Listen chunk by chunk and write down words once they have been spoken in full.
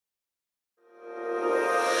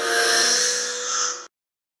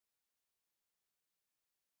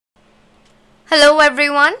Hello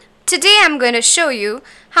everyone, today I'm going to show you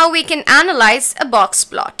how we can analyze a box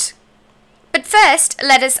plot. But first,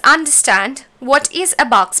 let us understand what is a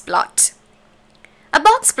box plot. A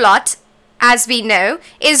box plot, as we know,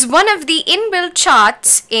 is one of the inbuilt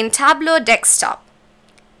charts in Tableau desktop.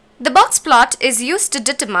 The box plot is used to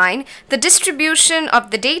determine the distribution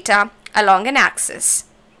of the data along an axis.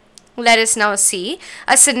 Let us now see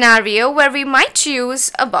a scenario where we might use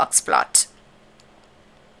a box plot.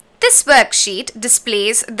 This worksheet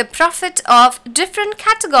displays the profit of different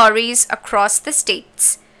categories across the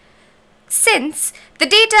states. Since the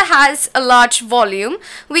data has a large volume,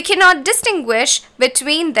 we cannot distinguish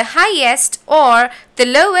between the highest or the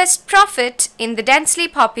lowest profit in the densely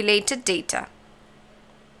populated data.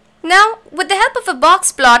 Now, with the help of a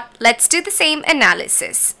box plot, let's do the same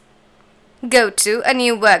analysis. Go to a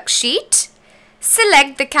new worksheet,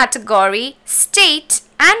 select the category, state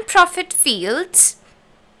and profit fields.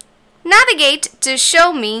 Navigate to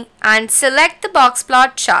Show Me and select the box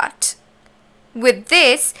plot chart. With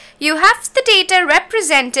this, you have the data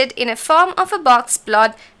represented in a form of a box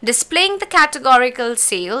plot displaying the categorical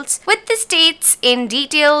sales with the states in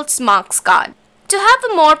detailed marks card. To have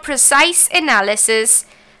a more precise analysis,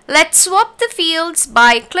 let's swap the fields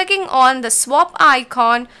by clicking on the swap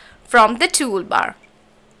icon from the toolbar.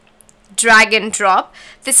 Drag and drop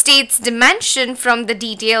the state's dimension from the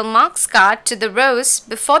detail marks card to the rows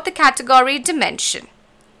before the category dimension.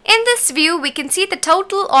 In this view, we can see the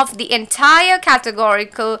total of the entire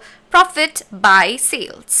categorical profit by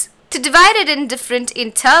sales. To divide it in different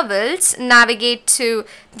intervals, navigate to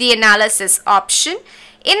the analysis option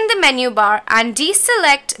in the menu bar and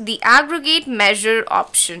deselect the aggregate measure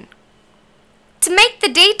option. To make the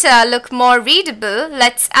data look more readable,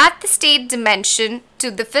 let's add the state dimension to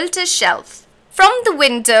the filter shelf. From the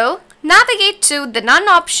window, navigate to the None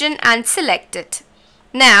option and select it.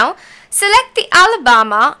 Now, select the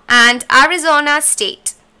Alabama and Arizona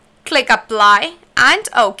state. Click Apply and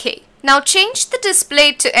OK. Now change the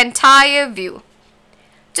display to Entire View.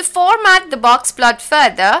 To format the box plot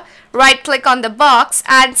further, right-click on the box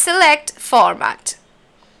and select Format.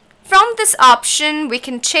 From this option, we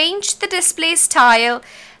can change the display style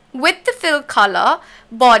with the fill color,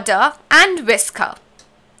 border and whisker.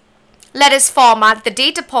 Let us format the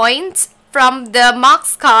data points from the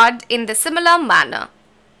marks card in the similar manner.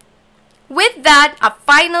 With that, our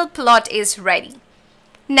final plot is ready.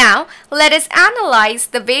 Now, let us analyze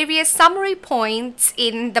the various summary points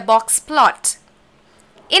in the box plot.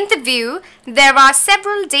 In the view, there are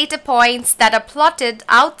several data points that are plotted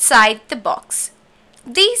outside the box.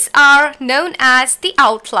 These are known as the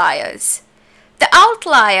outliers. The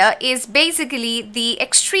outlier is basically the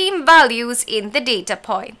extreme values in the data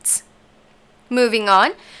points. Moving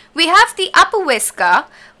on, we have the upper whisker,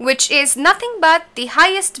 which is nothing but the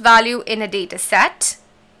highest value in a data set.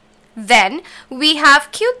 Then we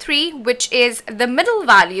have Q3, which is the middle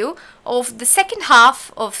value of the second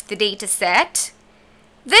half of the data set.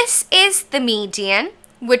 This is the median,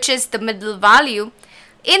 which is the middle value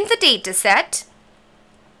in the data set.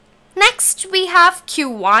 Next, we have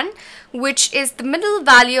Q1, which is the middle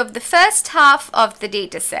value of the first half of the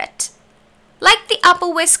data set. Like the upper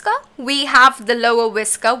whisker, we have the lower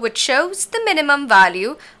whisker, which shows the minimum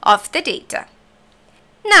value of the data.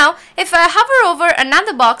 Now, if I hover over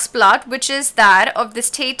another box plot, which is that of the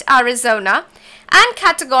state Arizona and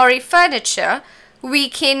category furniture, we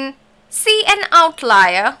can see an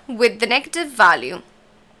outlier with the negative value.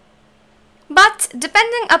 But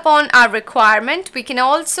depending upon our requirement, we can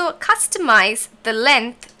also customize the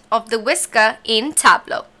length of the whisker in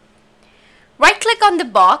Tableau. Right-click on the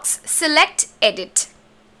box, select Edit.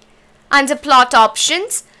 Under Plot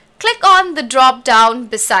Options, click on the drop-down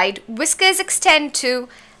beside Whiskers Extend To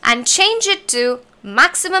and change it to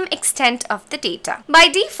Maximum Extent of the Data. By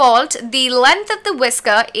default, the length of the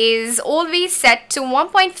whisker is always set to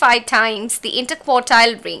 1.5 times the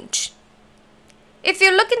interquartile range. If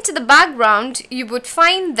you look into the background, you would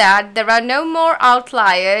find that there are no more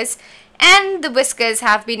outliers and the whiskers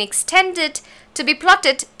have been extended to be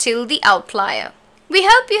plotted till the outlier. We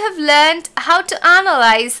hope you have learned how to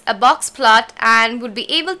analyze a box plot and would be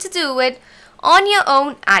able to do it on your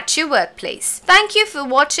own at your workplace. Thank you for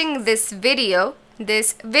watching this video.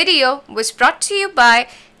 This video was brought to you by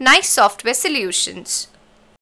Nice Software Solutions.